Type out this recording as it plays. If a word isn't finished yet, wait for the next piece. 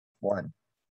one.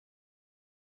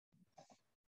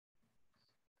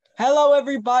 Hello,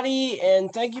 everybody,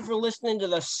 and thank you for listening to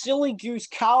the Silly Goose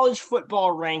College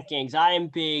Football Rankings. I am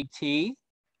Big T.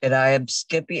 And I am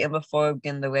Skippy, and before we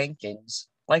begin the rankings,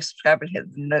 like, subscribe, and hit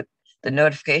the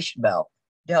notification bell.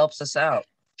 It helps us out.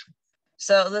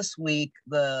 So this week,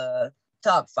 the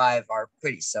top five are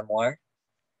pretty similar.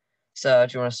 So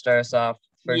do you want to start us off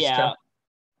first, Tim?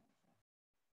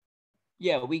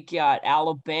 Yeah, we got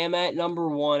Alabama at number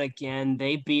one again.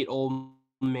 They beat Ole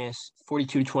Miss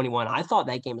 42-21. I thought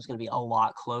that game was going to be a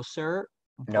lot closer,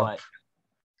 Nope. but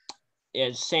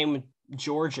it's same with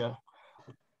Georgia.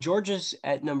 Georgia's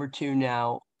at number two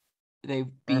now. They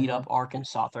beat up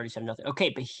Arkansas 37-0. Okay,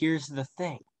 but here's the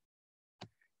thing.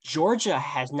 Georgia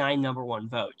has 9 number one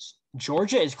votes.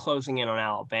 Georgia is closing in on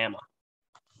Alabama.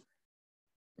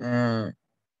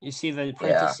 You see the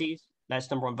parentheses? Yeah. That's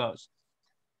number one votes.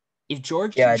 If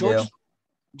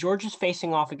Georgia's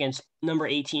facing off against number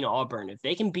 18 Auburn, if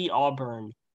they can beat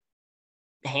Auburn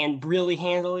really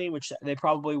handily, which they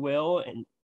probably will, and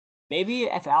maybe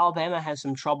if Alabama has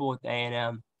some trouble with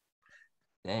A&M,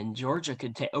 then Georgia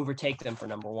could overtake them for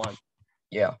number one.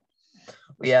 Yeah.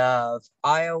 We have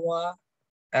Iowa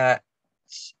at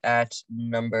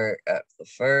the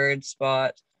third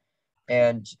spot,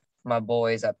 and my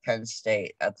boys at Penn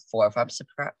State at the fourth. I'm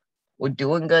surprised. We're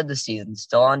doing good this season,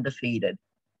 still undefeated.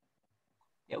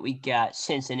 Yeah, we got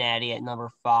Cincinnati at number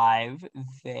 5.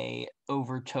 They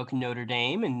overtook Notre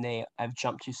Dame, and they have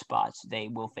jumped 2 spots. They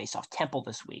will face off Temple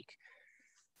this week.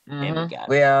 And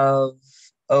we have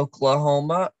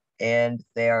Oklahoma, and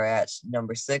they are at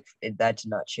number 6. That did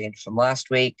not change from last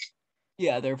week.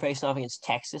 Yeah, they're facing off against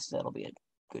Texas. That'll be a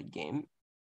good game.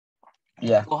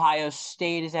 Yeah. Ohio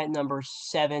State is at number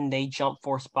 7. They jumped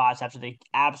 4 spots after they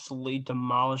absolutely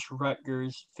demolished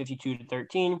Rutgers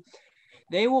 52-13.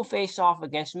 They will face off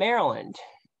against Maryland.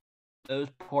 Those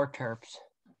poor Terps.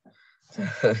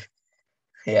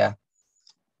 Yeah.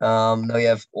 No, you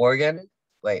have Oregon.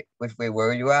 Wait, where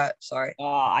were you at? Sorry.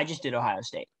 I just did Ohio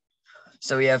State.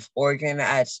 So we have Oregon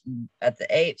at the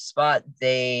 8th spot.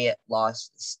 They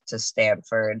lost to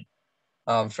Stanford,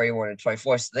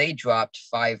 31-24. So they dropped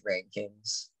 5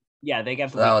 rankings. Yeah, they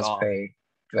got the week off. That was pretty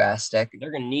drastic.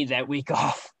 They're gonna need that week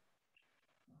off.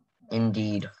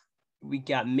 Indeed. We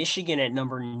got Michigan at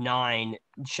number 9,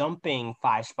 jumping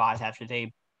 5 spots after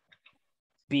they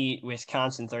beat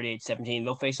Wisconsin 38-17.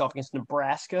 They'll face off against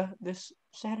Nebraska this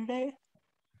Saturday.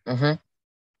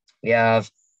 We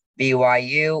have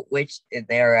BYU, which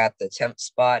they're at the 10th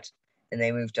spot, and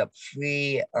they moved up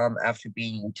 3 after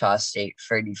beating Utah State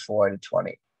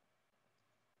 34-20.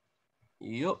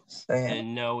 Yep. So, yeah.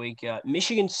 And now we got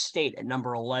Michigan State at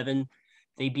number 11.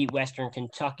 They beat Western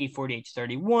Kentucky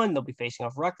 48-31. They'll be facing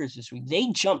off Rutgers this week. They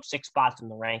jumped 6 spots in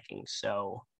the rankings,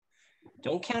 so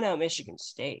don't count out Michigan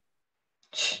State.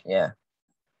 Yeah.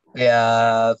 We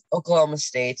have Oklahoma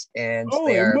State, and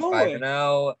they are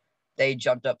 5-0. They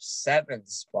jumped up 7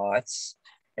 spots,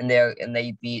 and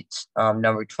they beat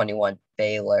number 21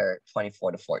 Baylor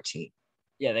 24-14.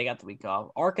 Yeah, they got the week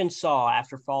off. Arkansas,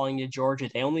 after falling to Georgia,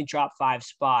 they only dropped 5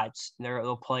 spots.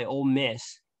 They'll play Ole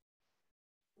Miss.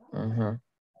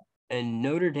 And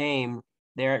Notre Dame,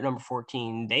 they're at number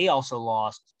 14. They also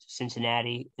lost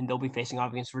Cincinnati, and they'll be facing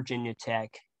off against Virginia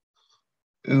Tech.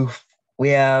 Oof. We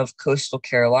have Coastal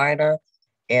Carolina,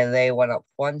 and they went up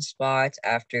 1 spot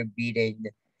after beating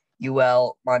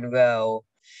UL Monroe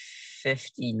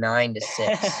 59-6.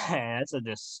 That's a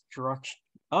destruction.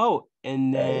 Oh,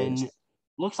 and then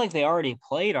looks like they already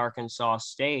played Arkansas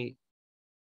State.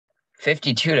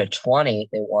 52-20,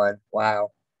 they won.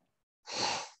 Wow.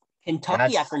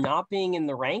 Kentucky, after not being in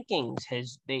the rankings,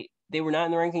 they were not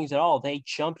in the rankings at all. They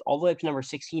jumped all the way up to number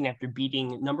 16 after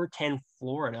beating number 10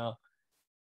 Florida.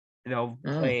 They'll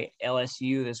play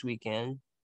LSU this weekend.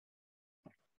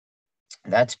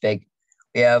 That's big.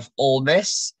 We have Ole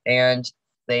Miss, and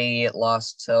they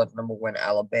lost to number 1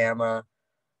 Alabama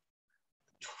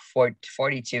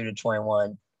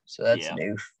 42-21. So that's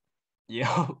new.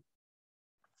 Yeah.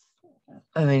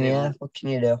 I mean, what can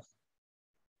you do?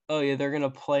 Oh, yeah, they're going to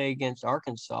play against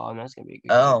Arkansas, and that's going to be a good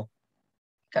game.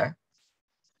 Okay.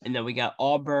 And then we got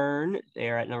Auburn.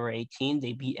 They're at number 18.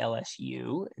 They beat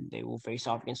LSU, and they will face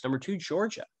off against number 2,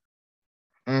 Georgia.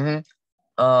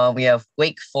 We have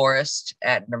Wake Forest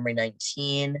at number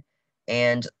 19,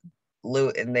 and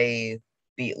they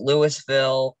beat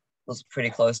Louisville. It was a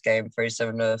pretty close game,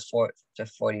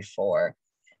 37-44.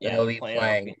 Yeah, they'll be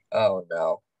playing. Oh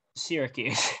no,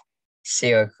 Syracuse.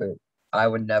 I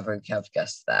would never have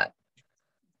guessed that.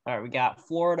 All right, we got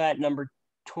Florida at number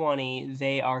 20.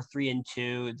 They are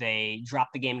 3-2. They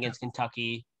dropped the game against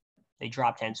Kentucky They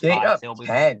dropped 10 They spots. dropped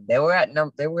 10. They were in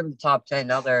the top 10.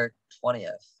 Now they're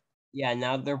 20th. Yeah,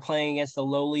 now they're playing against the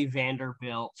lowly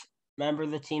Vanderbilt. Remember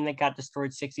the team that got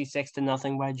destroyed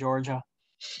 66-0 by Georgia?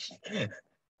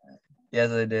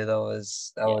 Yes, I do. That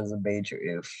was a major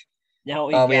oof. Now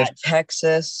we have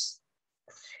Texas,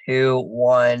 who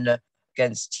won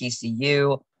against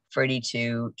TCU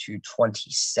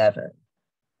 32-27.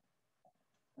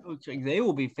 Looks like they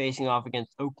will be facing off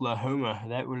against Oklahoma.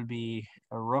 That will be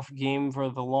a rough game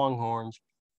for the Longhorns.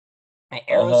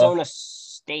 Arizona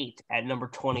State at number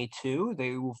 22.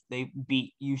 They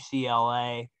beat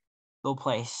UCLA. They'll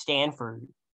play Stanford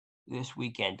this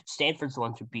weekend. Stanford's the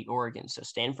one to beat Oregon, so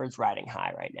Stanford's riding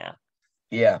high right now.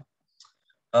 Yeah.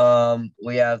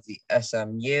 We have the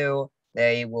SMU.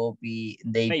 We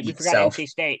forgot NC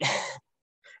State.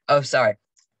 Oh, sorry.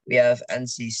 We have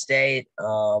NC State.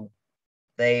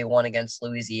 They won against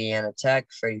Louisiana Tech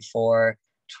 34-27,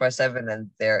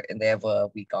 and they have a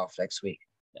week off next week.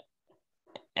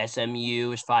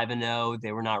 SMU is 5-0.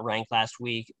 They were not ranked last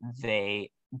week. They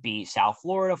beat South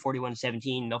Florida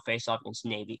 41-17. They'll face off against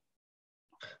Navy.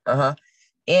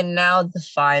 And now the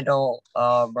final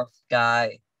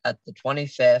guy at the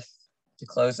 25th to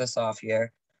close us off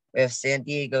here. We have San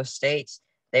Diego State.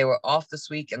 They were off this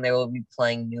week, and they will be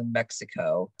playing New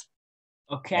Mexico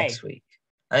next week.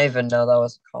 I didn't even know that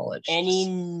was a college. Any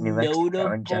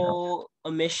notable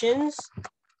omissions?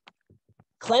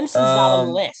 Clemson's not on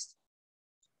the list.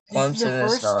 This is the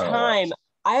first time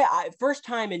first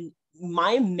time in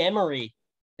my memory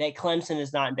that Clemson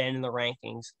has not been in the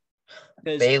rankings.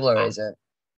 Baylor isn't.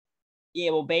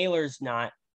 Yeah, well, Baylor's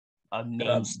not a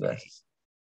mainstay.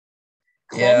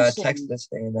 Yeah, Texas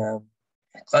A&M.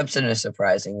 Clemson is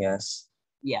surprising, yes.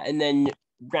 Yeah, and then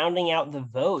rounding out the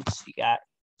votes, you got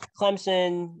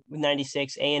Clemson with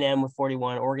 96, A&M with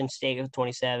 41, Oregon State with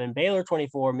 27, Baylor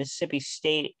 24, Mississippi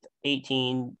State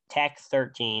 18, Tech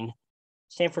 13,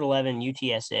 Stanford 11,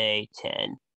 UTSA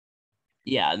 10.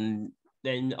 Yeah, and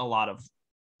then a lot of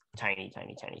tiny.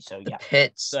 So, yeah.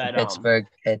 The Pittsburgh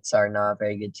Pits are not a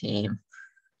very good team.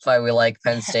 That's why we like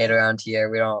Penn State around here.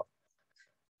 We don't.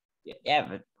 Yeah,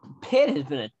 but Pitt has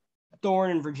been a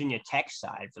thorn in Virginia Tech's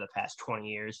side for the past 20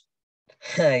 years.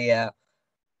 Yeah.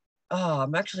 Oh,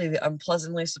 I'm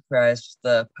pleasantly surprised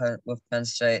with Penn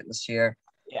State this year.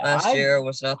 Yeah, Last year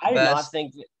was not the best.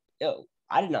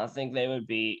 I did not think they would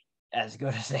be as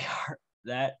good as they are.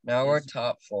 Now we're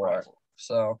top 4.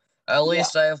 So at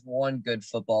least I have one good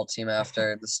football team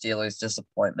after the Steelers'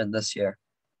 disappointment this year.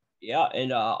 Yeah,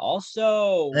 and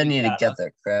also they need to get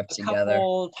their crap together.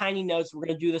 Couple tiny notes. We're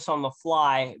gonna do this on the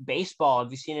fly. Baseball. Have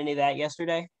you seen any of that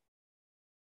yesterday?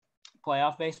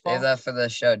 Playoff baseball. Save that for the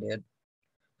show, dude.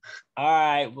 All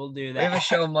right, we'll do that. We have a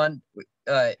show Monday.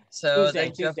 All right, so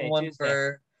thank you everyone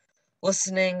for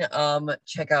listening.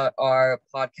 Check out our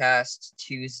podcast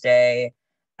Tuesday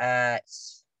at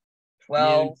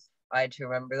 12. Noon. I had to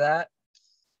remember that.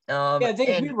 I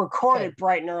think we recorded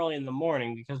bright and early in the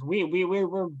morning because we're it's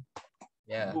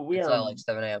at like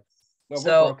 7 a.m.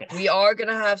 So we are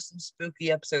gonna have some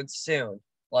spooky episodes soon.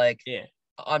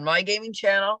 On my gaming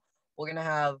channel, we're gonna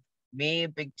have me,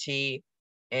 Big T,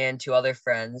 and 2 other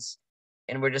friends,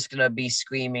 and we're just gonna be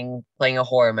screaming, playing a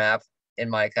horror map in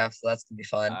Minecraft. So that's gonna be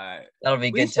fun. That'll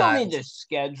be good time. We still need to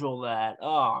schedule that.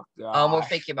 Oh god. We're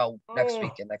thinking about next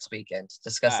weekend.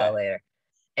 Discuss that later.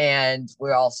 And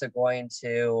we're also going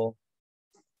to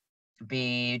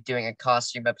be doing a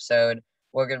costume episode.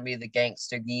 We're going to be the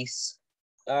gangster geese.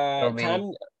 You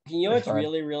know what's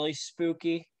really, really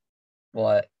spooky?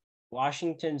 What?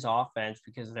 Washington's offense,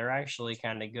 because they're actually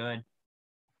kind of good.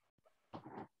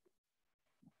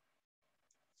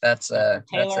 That's a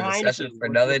discussion for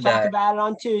another day. Talk about it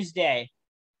on Tuesday.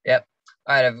 Yep.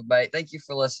 All right, everybody. Thank you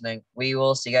for listening. We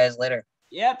will see you guys later.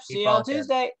 Yep. See you on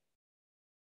Tuesday.